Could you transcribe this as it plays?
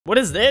What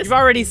is this? You've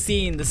already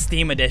seen the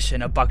Steam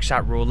edition of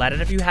Buckshot Roulette,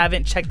 and if you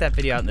haven't, check that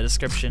video out in the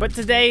description. But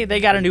today, they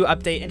got a new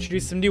update,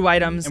 introduced some new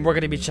items, and we're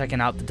gonna be checking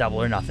out the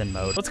double or nothing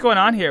mode. What's going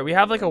on here? We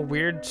have like a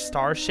weird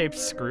star-shaped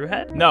screw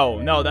head?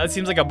 No, that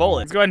seems like a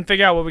bullet. Let's go ahead and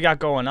figure out what we got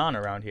going on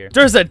around here.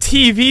 There's a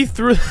TV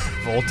through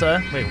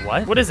Volta. Wait,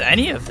 what? What is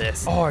any of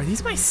this? Oh, are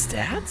these my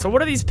stats? So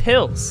what are these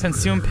pills?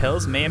 Consume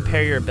pills may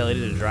impair your ability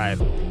to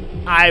drive.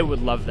 I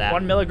would love that.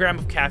 1 milligram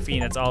of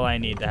caffeine, that's all I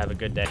need to have a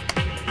good day.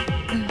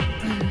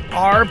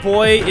 Our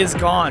boy is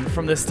gone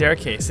from the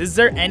staircase. Is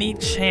there any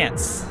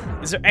chance?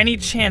 Is there any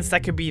chance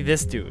that could be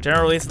this dude?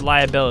 General release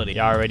liability.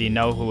 You already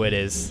know who it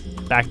is.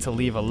 Back to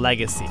leave a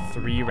legacy.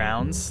 3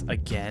 rounds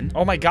again.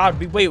 Oh my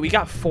God, wait, we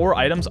got 4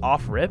 items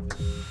off rip?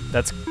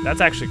 That's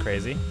actually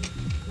crazy.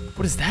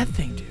 What does that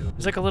thing do?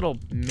 It's like a little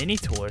mini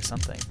tool or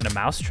something. And a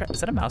mouse trap? Is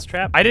that a mouse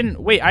trap? I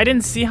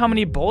didn't see how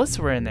many bullets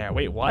were in there.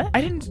 Wait, what?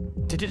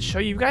 Did it show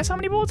you guys how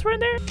many bullets were in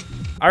there?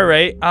 All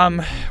right,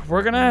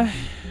 we're gonna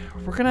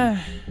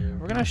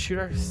shoot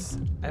our,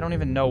 I don't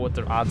even know what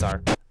the odds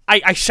are.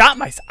 I shot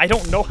myself. I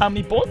don't know how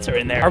many bullets are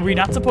in there. Are we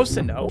not supposed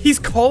to know? He's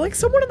calling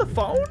someone on the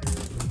phone?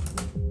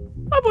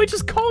 My boy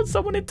just called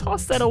someone and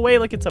tossed that away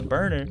like it's a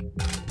burner.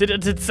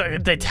 Did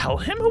they tell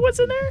him who was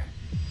in there?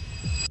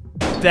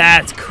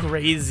 That's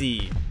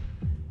crazy.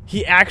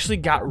 He actually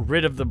got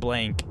rid of the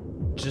blank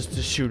just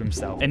to shoot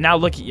himself. And now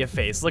look at your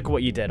face. Look at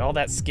what you did. All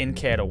that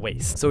skincare to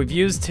waste. So we've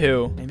used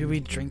 2. Maybe we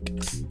drink.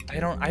 I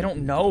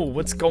don't know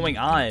what's going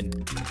on.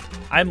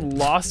 I'm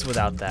lost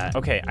without that.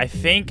 Okay, I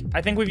think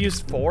we've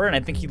used 4 and I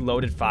think he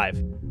loaded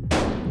 5.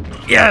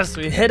 Yes,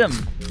 we hit him.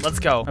 Let's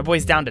go. My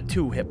boy's down to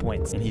 2 hit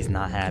points and he's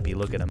not happy.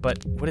 Look at him.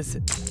 But what is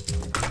it?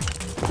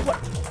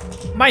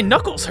 What? My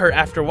knuckles hurt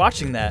after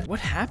watching that. What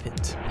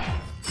happened?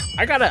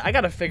 I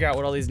gotta figure out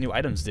what all these new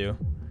items do.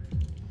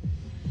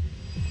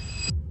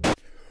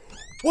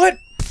 What?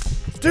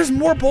 There's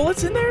more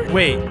bullets in there?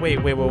 Wait.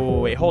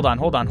 Hold on.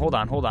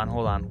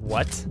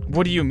 What?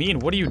 What do you mean?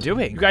 What are you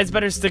doing? You guys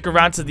better stick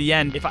around to the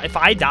end. If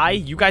I die,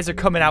 you guys are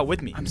coming out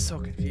with me. I'm so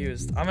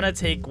confused. I'm gonna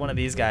take one of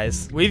these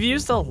guys. We've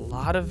used a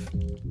lot of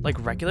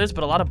like regulars,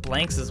 but a lot of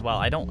blanks as well.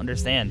 I don't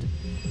understand.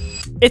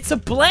 It's a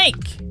blank.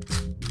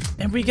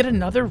 And we get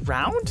another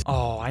round?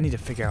 Oh, I need to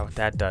figure out what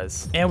that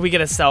does. And we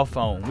get a cell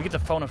phone. We get to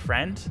phone a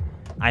friend.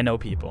 I know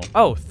people.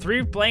 Oh,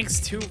 3 blanks,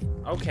 2.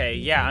 Okay,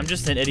 yeah, I'm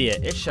just an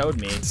idiot. It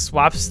showed me.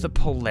 Swaps the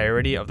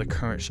polarity of the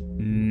current.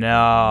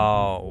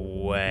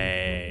 No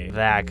way.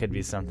 That could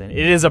be something. It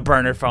is a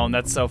burner phone.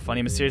 That's so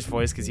funny. Mysterious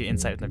voice gives you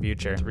insight in the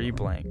future. 3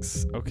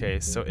 blanks. Okay,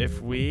 so if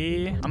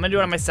I'm gonna do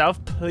it on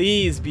myself.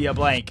 Please be a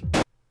blank.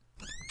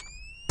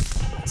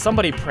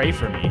 Somebody pray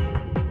for me.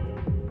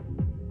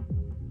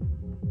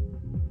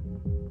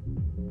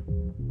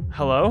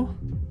 Hello?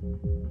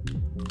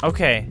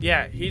 Okay,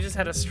 yeah, he just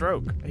had a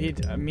stroke.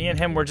 Me and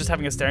him were just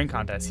having a staring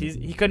contest.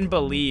 He couldn't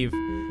believe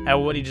at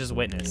what he just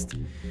witnessed.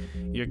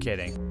 You're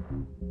kidding.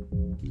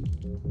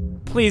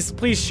 Please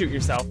shoot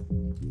yourself.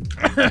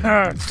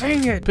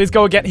 Dang it. Please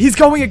go again. He's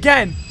going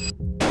again.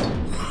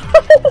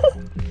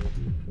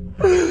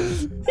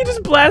 He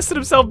just blasted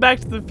himself back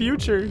to the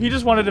future. He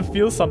just wanted to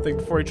feel something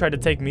before he tried to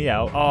take me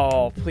out.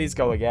 Oh, please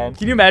go again.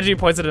 Can you imagine he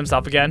points at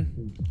himself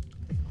again?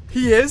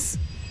 He is?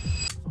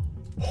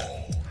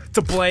 It's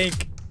a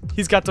blank.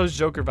 He's got those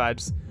Joker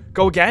vibes.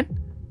 Go again?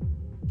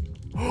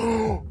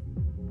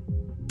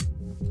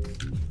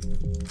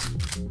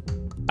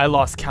 I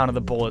lost count of the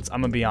bullets.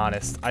 I'm gonna be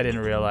honest. I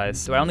didn't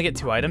realize. Do I only get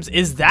 2 items?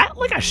 Is that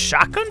like a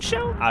shotgun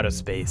shell? Out of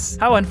space.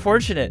 How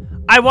unfortunate.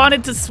 I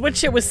wanted to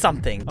switch it with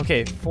something.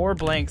 Okay, 4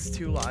 blanks,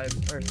 2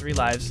 lives, or 3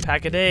 lives.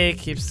 Pack a day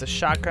keeps the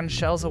shotgun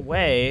shells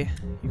away.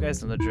 You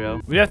guys know the drill.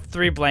 We have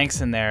 3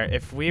 blanks in there.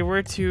 If we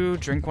were to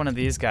drink one of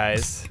these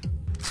guys,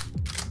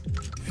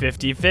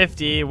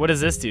 50-50. What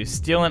does this do?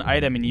 Steal an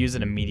item and use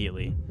it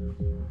immediately.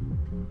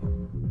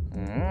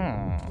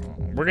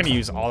 We're gonna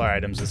use all our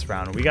items this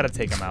round. We gotta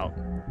take them out.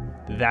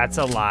 That's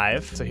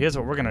alive. So here's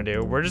what we're gonna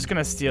do. We're just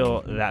gonna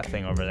steal that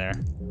thing over there.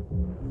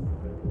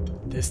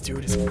 This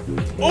dude is...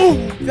 Oh,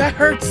 that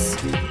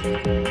hurts.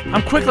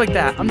 I'm quick like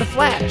that. I'm the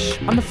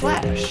Flash. I'm the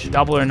Flash.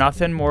 Double or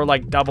nothing. More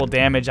like double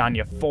damage on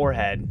your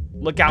forehead.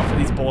 Look out for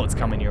these bullets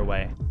coming your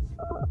way.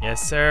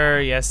 Yes,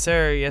 sir. Yes,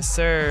 sir. Yes,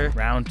 sir.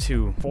 Round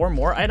 2. 4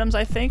 more items,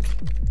 I think.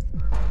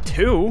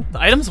 2? The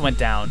items went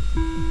down.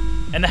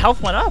 And the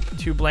health went up.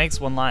 2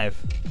 blanks, 1 live.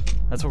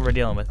 That's what we're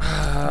dealing with.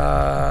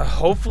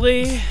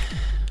 Hopefully.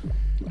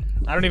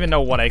 I don't even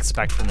know what I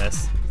expect from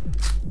this.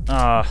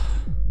 I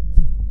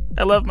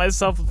left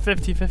myself with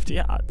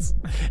 50-50 odds.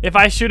 If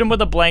I shoot him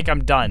with a blank,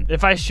 I'm done.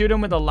 If I shoot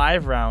him with a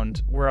live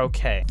round, we're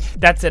okay.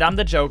 That's it. I'm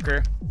the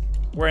Joker.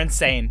 We're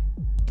insane.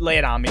 Lay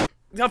it on me.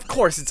 Of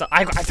course it's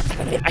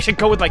I should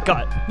go with my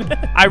gut.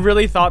 I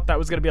really thought that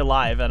was gonna be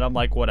alive, and I'm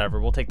like, whatever,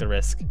 we'll take the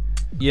risk.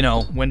 You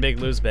know, win big,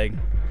 lose big.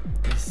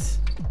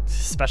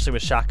 Especially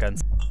with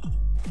shotguns.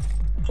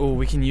 Oh,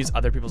 we can use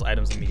other people's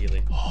items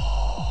immediately.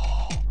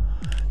 Oh,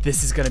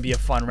 this is gonna be a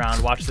fun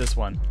round. Watch this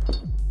one.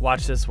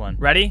 Watch this one.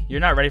 Ready? You're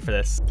not ready for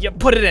this. Yeah,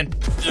 put it in.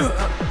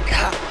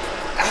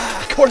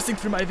 coursing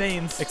through my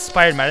veins.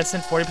 Expired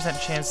medicine, 40%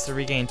 chance to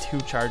regain 2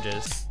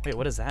 charges. Wait,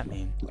 what does that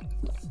mean?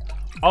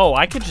 Oh,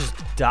 I could just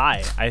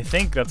die. I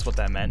think that's what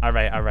that meant. All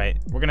right.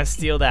 We're gonna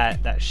steal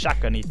that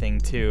shotgun-y thing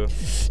too.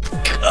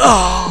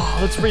 Oh,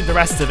 let's read the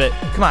rest of it.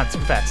 Come on,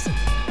 super fast.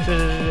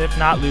 If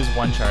not, lose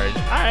 1 charge.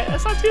 All right,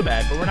 that's not too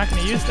bad, but we're not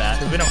gonna use that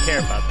because we don't care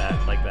about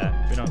that like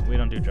that. We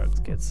don't do drugs,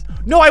 kids.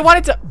 No, I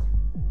wanted to.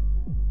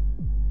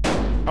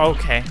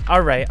 Okay,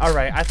 all right.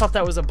 I thought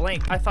that was a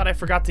blank. I thought I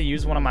forgot to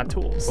use one of my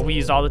tools, but we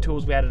used all the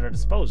tools we had at our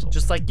disposal,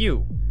 just like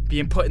you.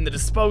 Being put in the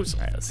disposal.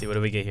 All right, let's see. What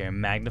do we get here?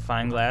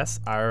 Magnifying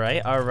glass. All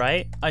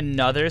right.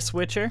 Another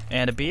switcher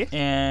and a beer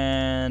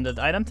and an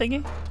item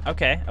thingy.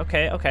 Okay.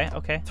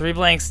 3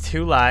 blanks,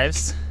 2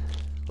 lives.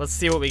 Let's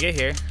see what we get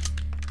here.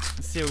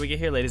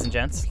 Ladies and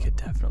gents. We could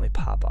definitely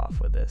pop off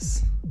with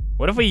this.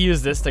 What if we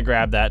use this to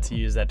grab that, to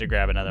use that to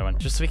grab another one?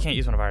 Just so we can't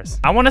use one of ours.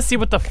 I want to see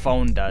what the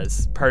phone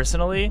does.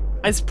 Personally,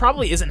 it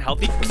probably isn't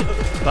healthy,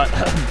 but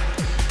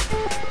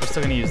we're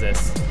still gonna use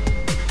this.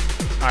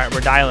 All right,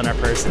 we're dialing our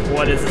person.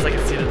 What is this? I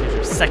can see the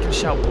future. Second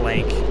shell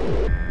blank.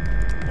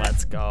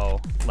 Let's go.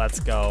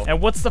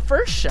 And what's the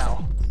first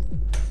shell?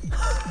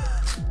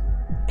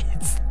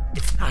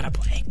 It's not a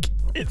blank.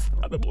 It's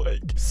not a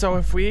blank. So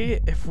if we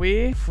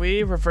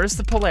reverse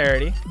the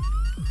polarity,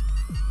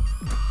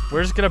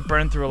 we're just gonna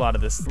burn through a lot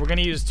of this. We're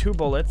gonna use 2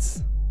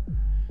 bullets.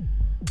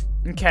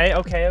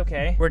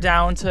 Okay. We're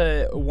down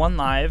to 1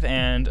 live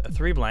and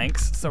 3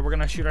 blanks. So we're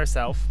gonna shoot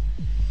ourselves.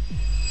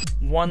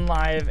 1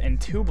 live and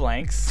 2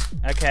 blanks.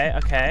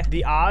 Okay.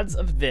 The odds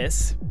of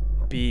this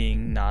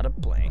being not a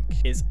blank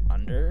is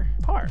under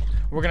par.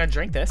 We're gonna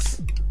drink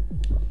this.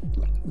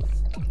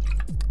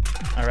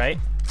 All right.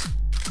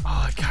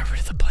 Oh, I got rid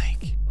of the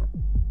blank.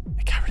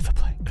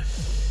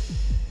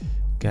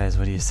 Guys,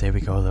 what do you say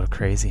we go a little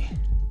crazy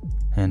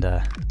and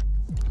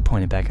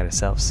point it back at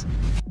ourselves?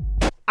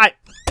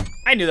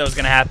 I knew that was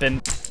gonna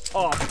happen.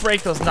 Oh,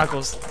 break those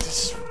knuckles.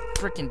 Just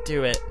freaking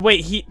do it.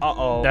 Wait,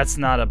 uh-oh. That's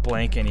not a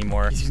blank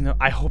anymore.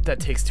 I hope that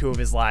takes 2 of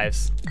his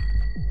lives.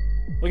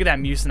 Look at that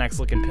Mucinex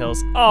looking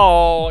pills.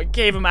 Oh, it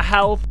gave him a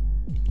health.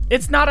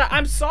 It's not a,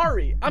 I'm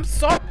sorry.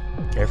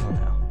 Careful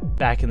now.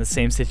 Back in the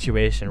same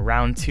situation.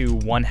 Round 2,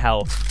 1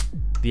 health.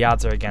 The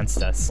odds are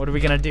against us. What are we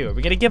gonna do? Are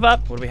we gonna give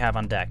up? What do we have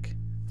on deck?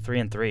 3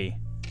 and 3.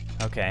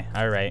 Okay,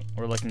 all right.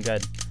 We're looking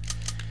good.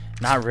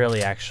 Not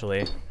really,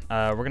 actually.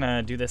 We're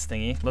gonna do this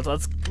thingy.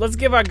 Let's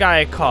give our guy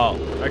a call.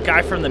 Our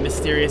guy from the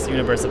mysterious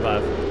universe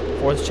above.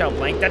 4th shell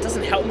blank. That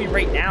doesn't help me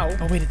right now.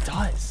 Oh wait, it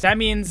does. That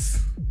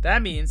means,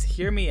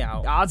 hear me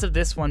out. The odds of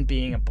this one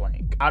being a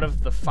blank out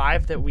of the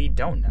 5 that we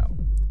don't know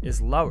is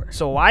lower.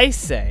 So I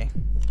say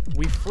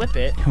we flip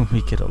it and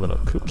we get a little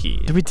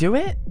kooky. Did we do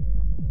it?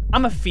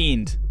 I'm a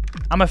fiend.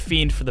 I'm a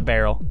fiend for the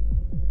barrel.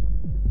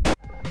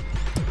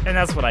 And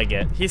that's what I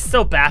get. He's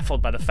still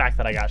baffled by the fact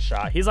that I got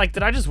shot. He's like,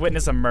 did I just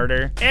witness a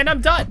murder? And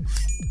I'm done.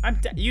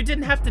 You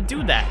didn't have to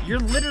do that. You're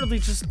literally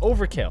just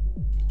overkill.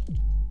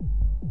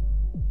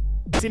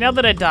 See, now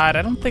that I died,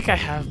 I don't think I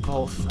have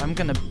both. I'm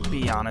gonna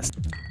be honest.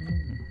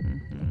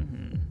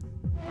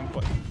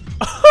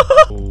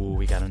 Ooh,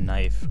 we got a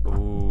knife.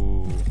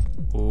 Ooh,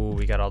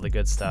 we got all the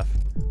good stuff.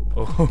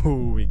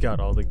 Oh, we got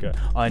all the good.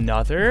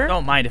 Another?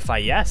 Don't mind if I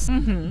yes.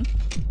 I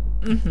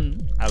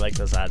like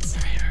those odds.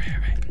 All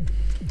right.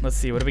 Let's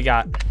see, what do we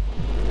got?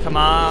 Come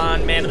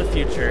on, man of the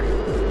future.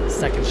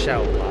 2nd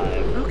shell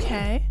live.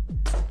 Okay.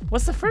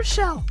 What's the 1st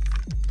shell?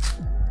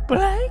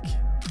 Blank?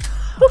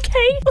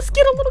 Okay, let's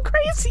get a little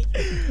crazy.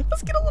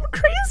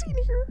 In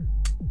here.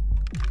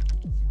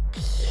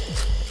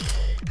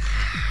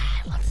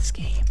 I love this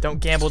game. Don't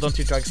gamble, don't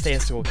do drugs, stay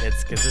in school,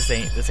 kids, because this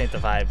ain't the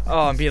vibe.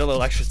 Oh, I'm being a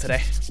little extra today.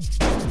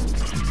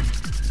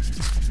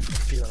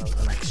 Feeling a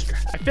little extra.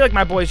 I feel like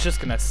my boy's just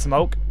gonna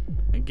smoke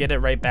and get it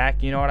right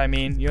back. You know what I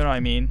mean?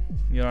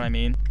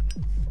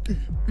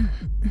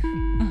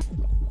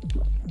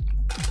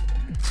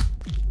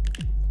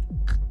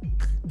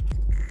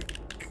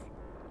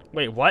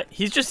 Wait, what?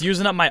 He's just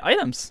using up my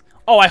items.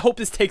 Oh, I hope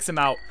this takes him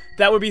out.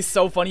 That would be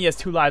so funny. He has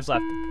 2 lives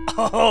left.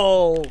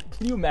 Oh,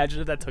 can you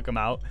imagine if that took him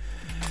out?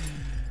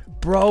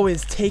 Bro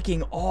is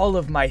taking all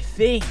of my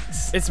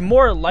things. It's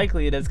more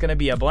likely that it's gonna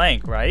be a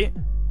blank, right?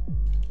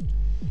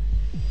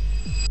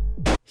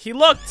 He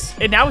looked,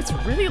 and now it's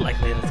really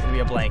likely that it's gonna be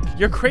a blank.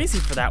 You're crazy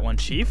for that one,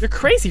 Chief.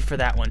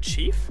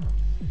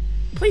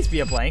 Please be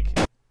a blank.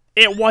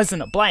 It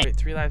wasn't a blank. Wait,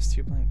 3 lives,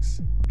 2 blanks.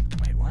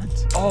 Wait,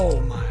 what? Oh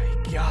my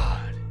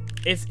God.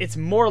 It's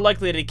more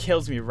likely that he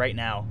kills me right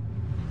now.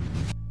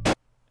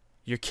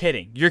 You're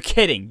kidding. You're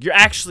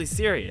actually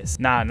serious.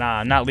 Nah,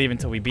 I'm not leaving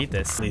until we beat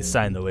this. Please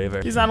sign the waiver.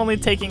 He's not only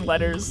taking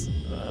letters,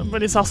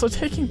 but he's also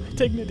taking my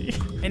dignity.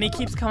 And he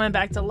keeps coming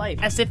back to life,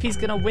 as if he's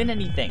gonna win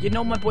anything. You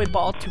know my boy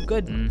balled too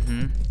good.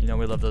 You know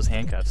we love those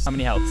handcuffs. How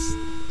many healths?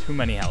 Too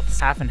many healths.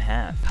 Half and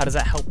half. How does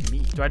that help me?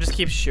 Do I just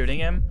keep shooting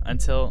him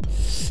until...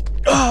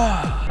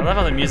 I love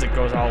how the music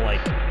goes all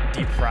like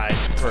deep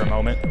fried for a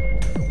moment.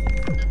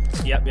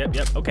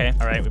 Yep. Okay.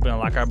 All right, we're gonna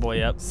lock our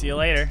boy up. See you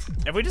later.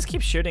 If we just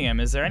keep shooting him,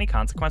 is there any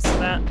consequence to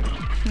that?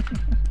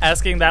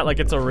 Asking that like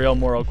it's a real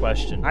moral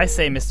question. I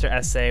say,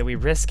 Mr. SA, we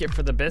risk it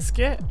for the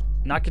biscuit.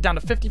 Knock it down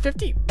to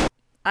 50-50.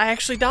 I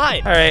actually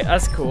died. All right,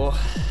 that's cool.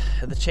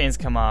 The chains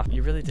come off.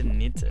 You really didn't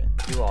need to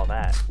do all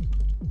that.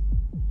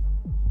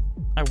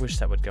 I wish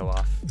that would go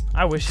off.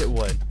 I wish it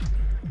would.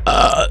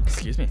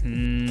 Excuse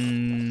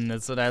me.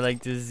 That's what I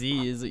like to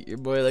see, is what your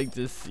boy like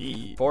to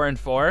see. 4 and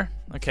 4.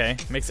 Okay,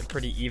 makes it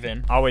pretty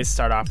even. Always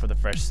start off with a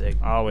fresh sig.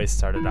 Always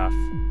start it off.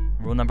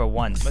 Rule number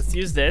 1. Let's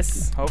use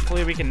this.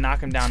 Hopefully we can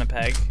knock him down a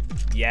peg.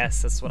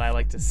 Yes, that's what I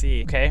like to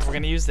see. Okay, we're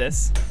gonna use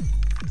this.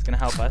 It's gonna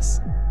help us.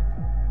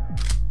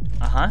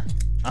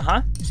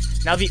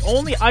 Now the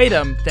only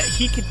item that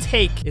he could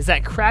take is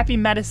that crappy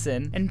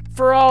medicine, and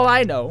for all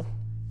I know,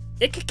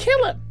 it could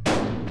kill him.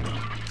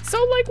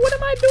 So like, what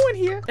am I doing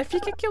here? If he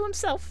could kill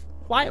himself,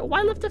 why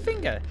lift a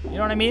finger? You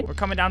know what I mean? We're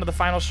coming down to the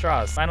final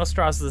straws. Final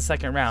straws of the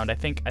second round. I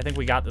think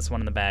we got this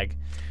one in the bag.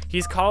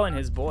 He's calling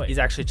his boy. He's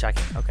actually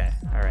checking. Okay,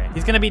 all right.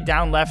 He's gonna be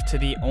down left to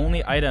the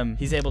only item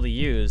he's able to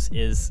use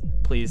is,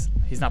 please,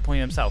 he's not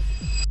pointing himself.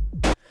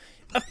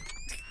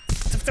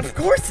 Of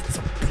course it's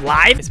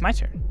live. It's my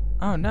turn.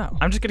 Oh no,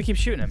 I'm just gonna keep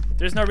shooting him.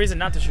 There's no reason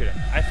not to shoot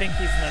him. I think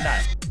he's gonna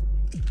die.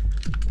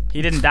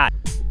 He didn't die.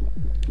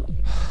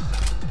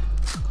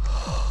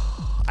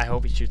 I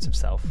hope he shoots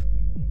himself.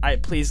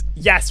 Please,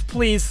 yes,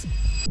 please.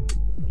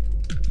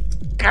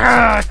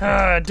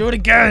 Do it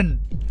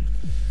again.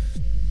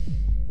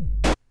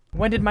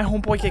 When did my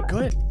homeboy get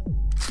good?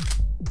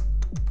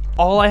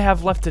 All I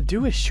have left to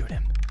do is shoot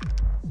him.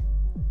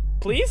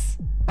 Please?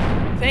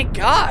 Thank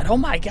God, oh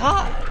my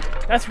God.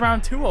 That's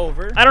round 2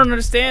 over. I don't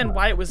understand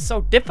why it was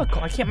so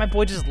difficult. Why can't my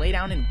boy just lay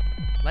down and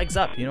legs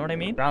up, you know what I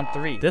mean? Round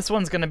 3. This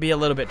one's gonna be a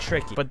little bit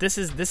tricky, but this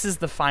is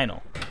the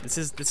final. This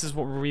is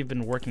what we've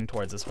been working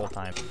towards this whole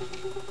time.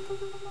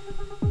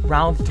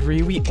 Round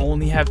 3, we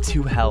only have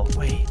 2 health.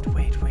 Wait.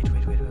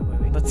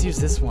 Let's use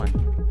this one.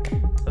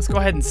 Let's go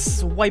ahead and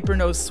swipe or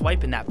no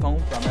swipe in that phone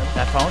from him.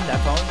 That phone.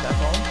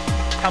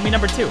 Tell me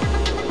number 2.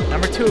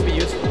 Number 2 would be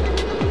useful.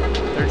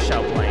 3rd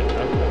shell blank.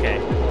 Okay,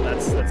 well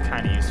that's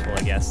kind of useful,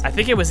 I guess. I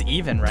think it was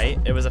even, right?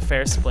 It was a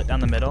fair split down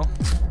the middle.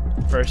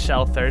 1st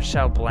shell, 3rd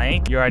shell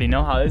blank. You already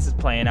know how this is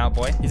playing out,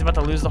 boy. He's about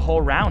to lose the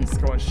whole round. It's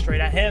going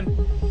straight at him.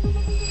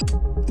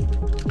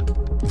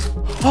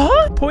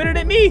 Huh? Pointed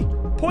at me.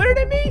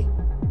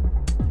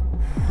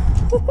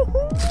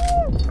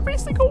 Every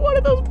single one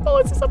of those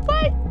bullets is a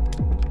blank.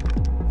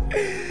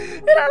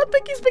 And I don't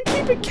think he's been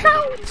keeping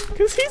count,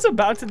 because he's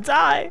about to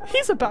die.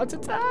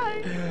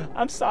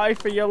 I'm sorry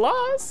for your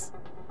loss.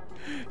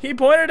 He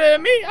pointed at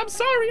me. I'm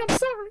sorry.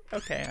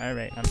 Okay, all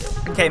right, I'm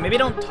good. Okay, maybe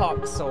don't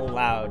talk so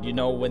loud, you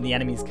know, when the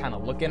enemy's kind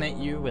of looking at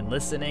you and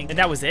listening. And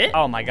that was it?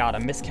 Oh my God,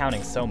 I'm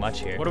miscounting so much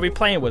here. What are we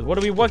playing with? What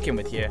are we working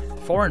with here?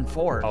 4 and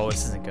 4. Oh,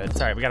 this isn't good.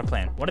 Sorry, we got a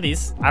plan. What are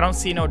these? I don't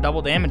see no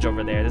double damage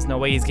over there. There's no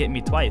way he's getting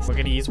me twice. We're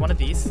gonna use one of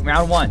these.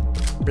 Round 1,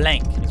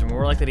 blank. Means we're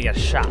more likely to get a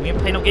shot. We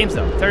haven't played no games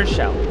though. 3rd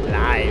shell,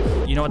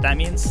 live. You know what that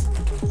means?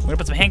 We're gonna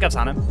put some handcuffs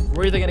on him.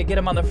 We're either gonna get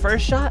him on the 1st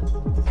shot,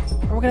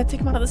 or we're gonna take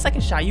him out on the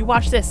 2nd shot. You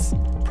watch this.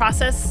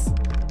 Process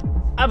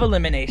of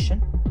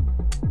elimination.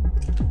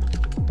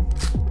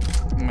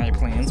 My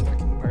plan's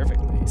working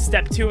perfectly.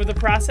 Step 2 of the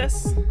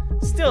process,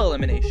 still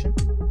elimination.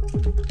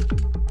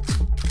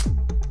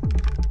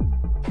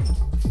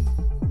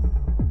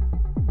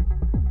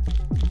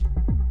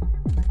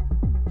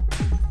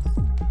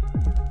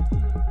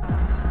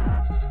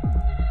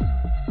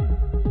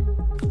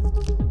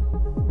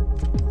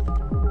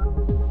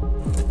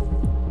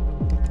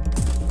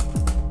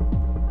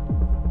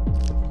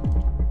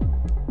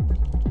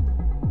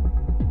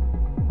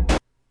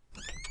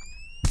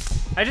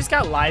 I just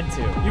got lied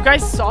to. You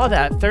guys saw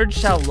that 3rd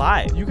shell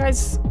live. You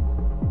guys,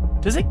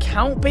 does it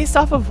count based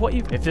off of what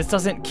you, if this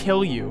doesn't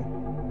kill you?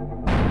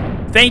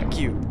 Thank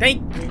you,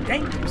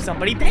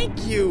 somebody,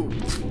 thank you.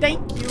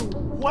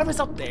 Whoever's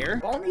up there,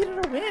 all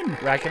needed a win.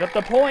 Racking up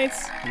the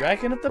points.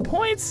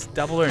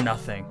 Double or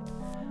nothing?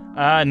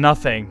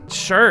 Nothing.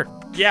 Sure,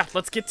 yeah,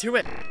 let's get to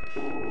it.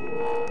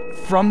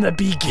 From the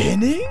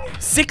beginning?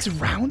 6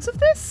 rounds of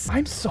this?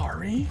 I'm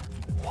sorry.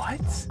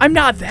 What? I'm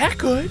not that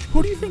good.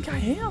 Who do you think I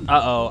am?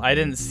 Uh-oh, I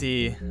didn't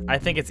see. I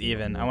think it's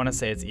even. I want to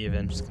say it's even.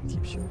 I'm just gonna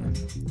keep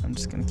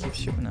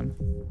shooting him.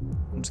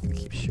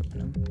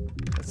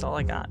 That's all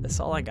I got, my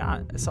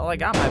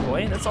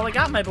boy.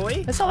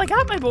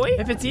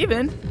 If it's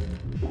even,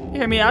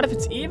 hear me out. If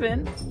it's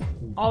even,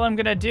 all I'm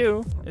gonna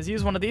do is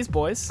use one of these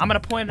boys. I'm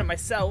gonna point it at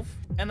myself,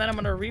 and then I'm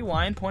gonna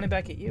rewind, point it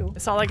back at you.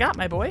 That's all I got,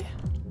 my boy.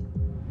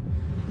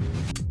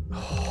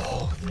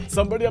 Oh,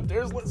 somebody up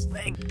there is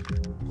listening.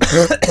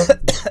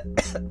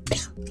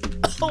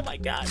 Oh my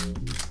God.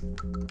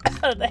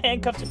 The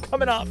handcuffs are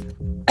coming off.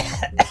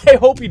 I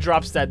hope he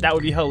drops that. That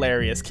would be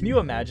hilarious. Can you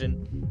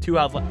imagine? 2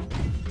 health left.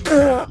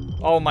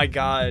 Oh my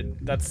God.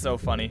 That's so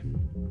funny.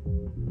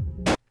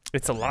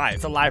 It's a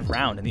live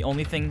round. And the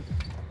only thing...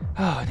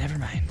 Oh, never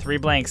mind. 3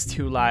 blanks,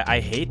 2 live.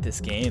 I hate this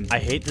game.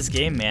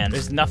 Man.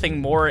 There's nothing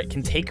more it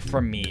can take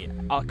from me.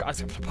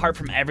 apart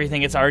from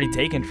everything it's already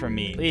taken from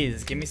me.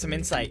 Please, give me some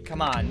insight.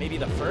 Come on, maybe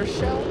the first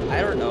shell?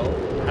 I don't know.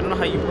 I don't know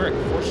how you work.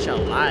 4 shell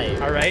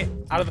live. All right,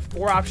 out of the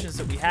 4 options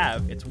that we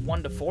have, it's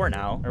 1 to 4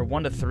 now, or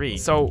 1 to 3.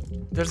 So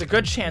there's a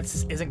good chance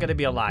this isn't gonna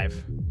be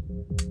alive.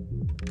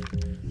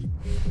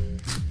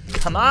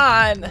 Come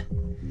on.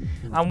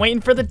 I'm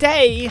waiting for the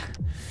day.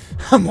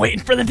 I'm waiting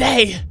for the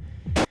day.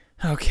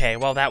 Okay,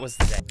 well, that was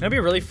the day. It'd be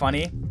really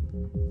funny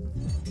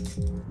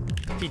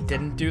if he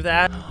didn't do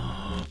that.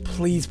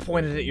 Please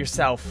point it at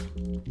yourself.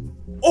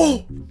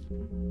 Oh!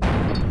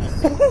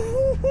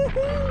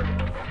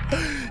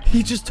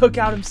 He just took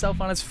out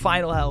himself on his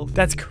final health.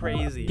 That's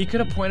crazy. He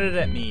could have pointed it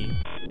at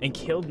me and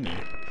killed me.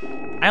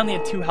 I only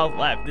had 2 health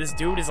left. This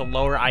dude is a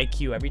lower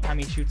IQ every time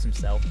he shoots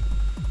himself.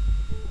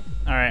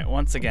 All right,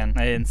 once again,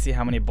 I didn't see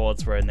how many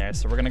bullets were in there,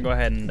 so we're gonna go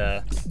ahead and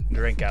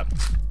drink up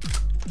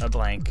a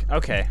blank.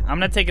 Okay, I'm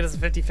gonna take it as a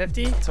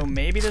 50-50, so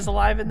maybe there's a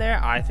live in there.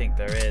 I think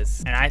there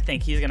is, and I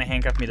think he's gonna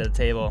handcuff me to the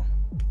table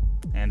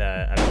and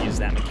abuse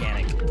that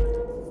mechanic.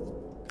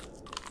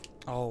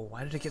 Oh,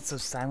 why did it get so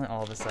silent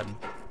all of a sudden?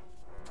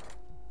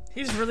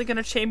 He's really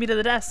gonna chain me to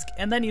the desk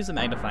and then use a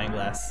magnifying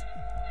glass.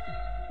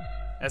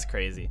 That's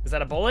crazy. Is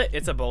that a bullet?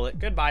 It's a bullet.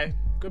 Goodbye.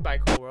 Goodbye,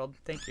 cool world.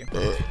 Thank you.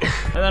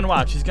 And then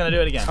watch, he's gonna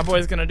do it again. My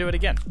boy's gonna do it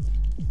again.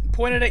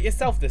 Point it at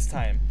yourself this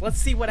time. Let's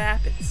see what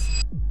happens.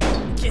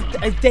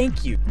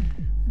 Thank you.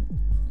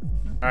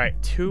 All right,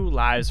 2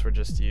 lives were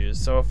just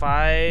used. So if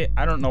I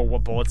don't know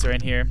what bullets are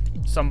in here.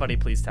 Somebody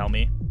please tell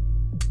me.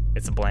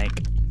 It's a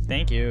blank.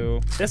 Thank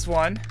you. This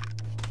one,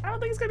 I don't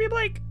think it's gonna be a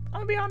blank. I'm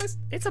gonna be honest,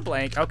 it's a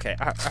blank. Okay,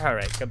 all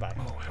right, goodbye.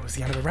 Oh, it was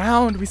the end of the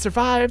round. We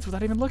survived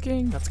without even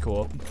looking. That's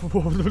cool.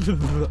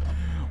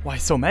 Why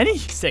so many?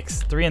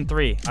 6, 3 and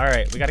 3. All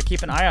right, we gotta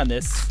keep an eye on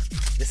this.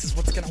 This is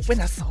what's gonna win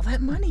us all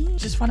that money.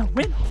 Just wanna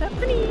win all that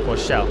money. Well,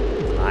 shell,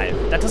 live.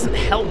 That doesn't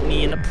help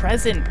me in the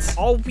present.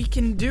 All we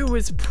can do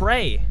is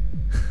pray.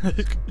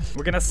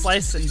 We're gonna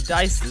slice and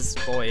dice this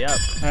boy up.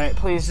 All right,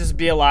 please just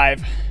be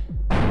alive.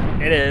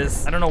 It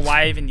is. I don't know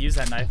why I even used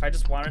that knife. I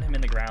just wanted him in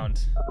the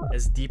ground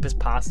as deep as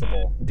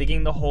possible,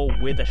 digging the hole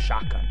with a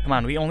shotgun. Come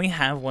on, we only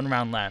have 1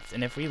 round left,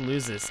 and if we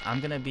lose this, I'm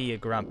gonna be a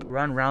grump. We're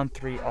on round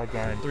 3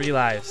 again. 3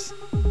 lives,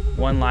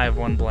 1 live,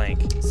 1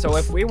 blank. So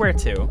if we were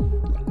to,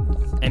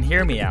 and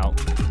hear me out,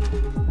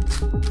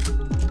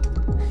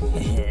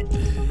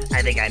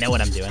 I think I know what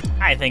I'm doing.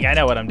 I think I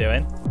know what I'm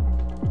doing.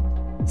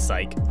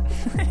 Psych.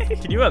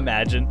 Can you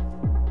imagine?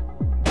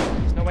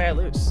 There's no way I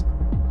lose.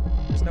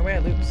 There's no way I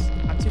lose.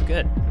 I'm too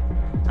good.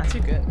 I'm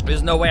too good.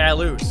 There's no way I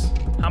lose.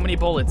 How many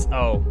bullets?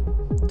 Oh,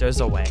 there's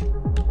a way.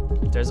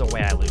 There's a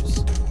way I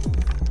lose.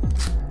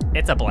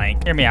 It's a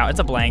blank. Hear me out. It's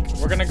a blank.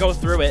 We're gonna go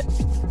through it.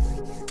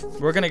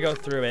 We're gonna go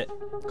through it.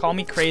 Call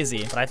me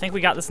crazy, but I think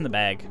we got this in the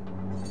bag.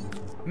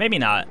 Maybe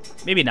not.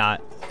 Maybe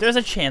not. There's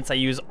a chance I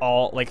use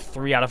all, like,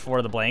 3 out of 4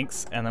 of the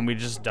blanks, and then we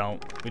just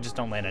don't. We just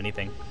don't land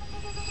anything.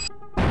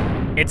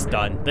 It's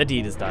done. The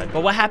deed is done.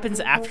 But what happens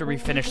after we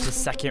finish the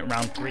second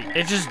round 3?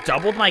 It just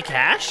doubled my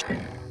cash?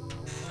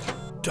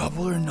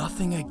 Double or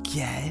nothing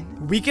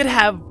again? We could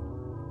have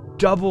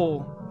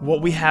double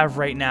what we have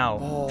right now.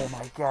 Oh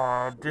my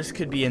god, this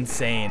could be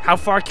insane. How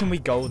far can we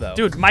go though?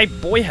 Dude, my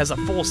boy has a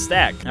full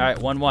stack. All right,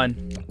 1-1.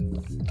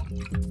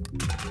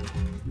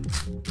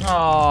 Oh,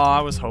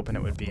 I was hoping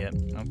it would be it.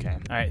 Okay.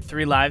 All right,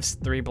 3 lives,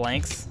 3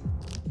 blanks.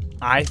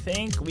 I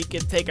think we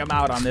could take them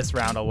out on this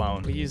round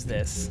alone. We use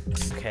this.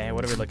 Okay,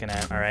 what are we looking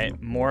at? All right,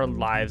 more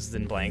lives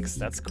than blanks.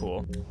 That's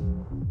cool.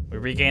 We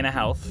regain a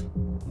health.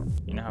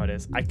 You know how it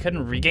is. I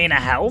couldn't regain a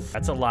health?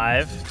 That's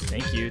alive.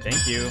 Thank you,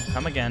 thank you.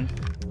 Come again.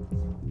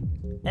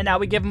 And now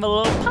we give him a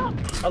little pop,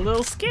 a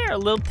little scare, a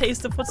little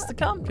taste of what's to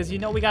come. Because you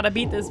know we gotta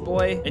beat this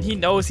boy. And he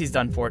knows he's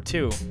done for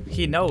too.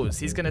 He knows.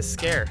 He's gonna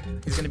scare.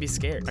 He's gonna be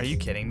scared. Are you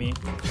kidding me?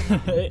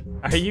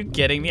 Are you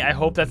kidding me? I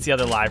hope that's the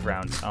other live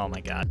round. Oh my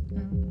god.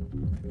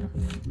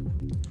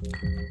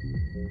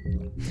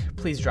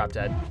 Please drop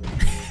dead.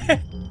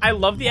 I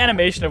love the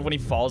animation of when he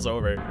falls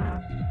over.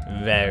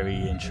 Very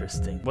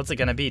interesting. What's it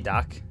gonna be,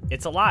 Doc?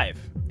 It's alive.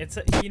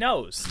 He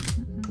knows.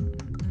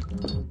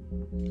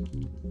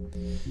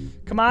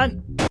 Come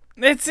on.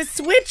 It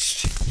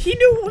switched. He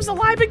knew it was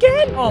alive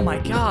again. Oh my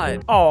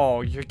god.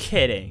 Oh, you're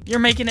kidding. You're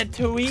making it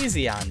too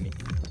easy on me.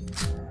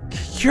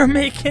 You're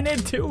making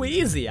it too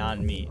easy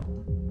on me.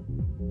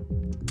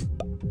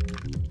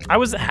 I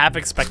was half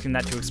expecting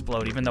that to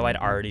explode, even though I'd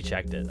already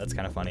checked it. That's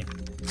kind of funny.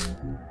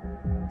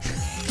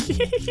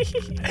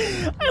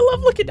 I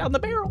love looking down the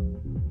barrel.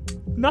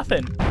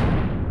 Nothing.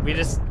 We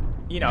just,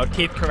 you know,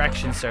 teeth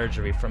correction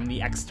surgery from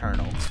the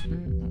external.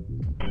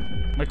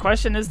 My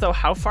question is, though,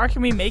 how far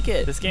can we make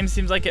it? This game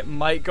seems like it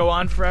might go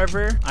on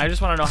forever. I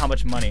just want to know how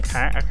much money.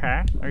 Okay,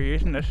 okay. Are you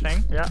using this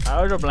thing? Yeah,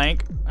 that was a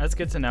blank. That's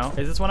good to know.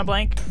 Is this one a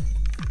blank?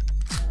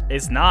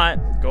 It's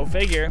not. Go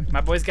figure.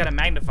 My boy's got a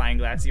magnifying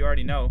glass. You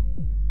already know.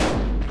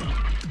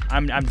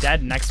 I'm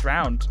dead next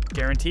round.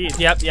 Guaranteed.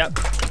 Yep, yep.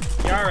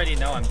 You already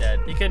know I'm dead.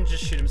 He couldn't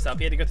just shoot himself.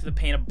 He had to go through the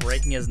pain of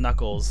breaking his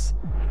knuckles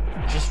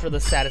just for the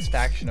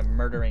satisfaction of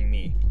murdering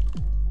me.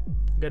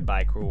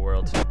 Goodbye, cruel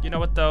world. You know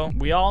what, though?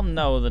 We all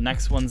know the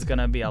next one's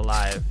gonna be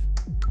alive.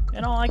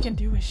 And all I can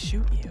do is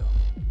shoot you.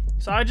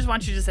 So I just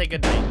want you to say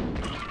good night.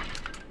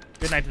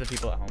 Good night to the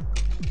people at home.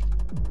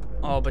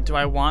 Oh, but do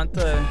I want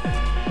the...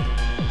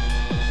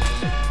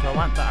 I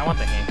want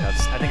the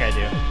handcuffs. I think I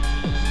do.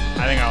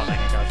 I think I want the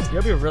handcuffs. You know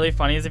what would be really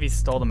funny is if he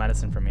stole the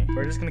medicine from me.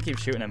 We're just gonna keep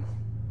shooting him.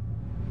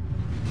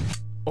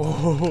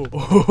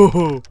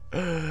 Oh.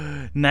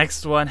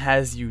 Next one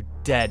has you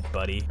dead,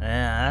 buddy.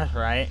 Yeah, that's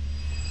right.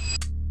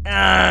 Oh,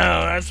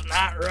 that's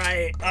not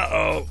right.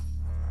 Uh-oh.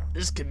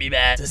 This could be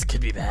bad. This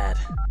could be bad.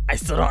 I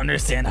still don't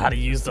understand how to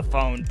use the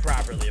phone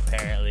properly,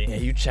 apparently. Yeah,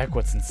 you check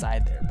what's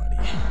inside there, buddy.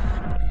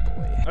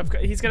 Buddy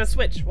boy. He's gonna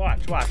switch.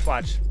 Watch, watch,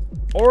 watch.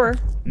 Or,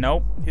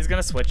 nope, he's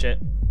gonna switch it.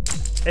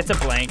 It's a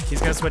blank. He's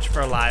gonna switch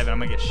for alive, and I'm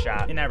gonna get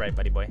shot. Ain't that right,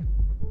 buddy boy?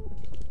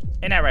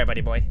 Ain't that right,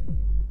 buddy boy?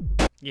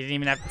 You didn't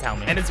even have to tell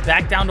me. And it's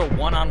back down to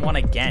one-on-one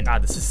again.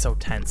 God, this is so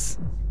tense.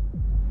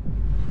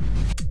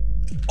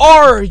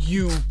 Are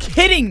you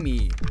kidding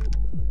me?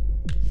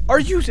 Are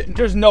you?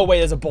 There's no way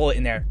there's a bullet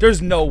in there.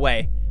 There's no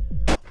way.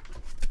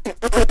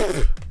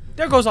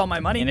 There goes all my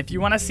money. And if you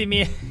want to see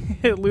me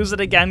lose it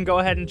again, go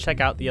ahead and check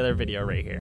out the other video right here.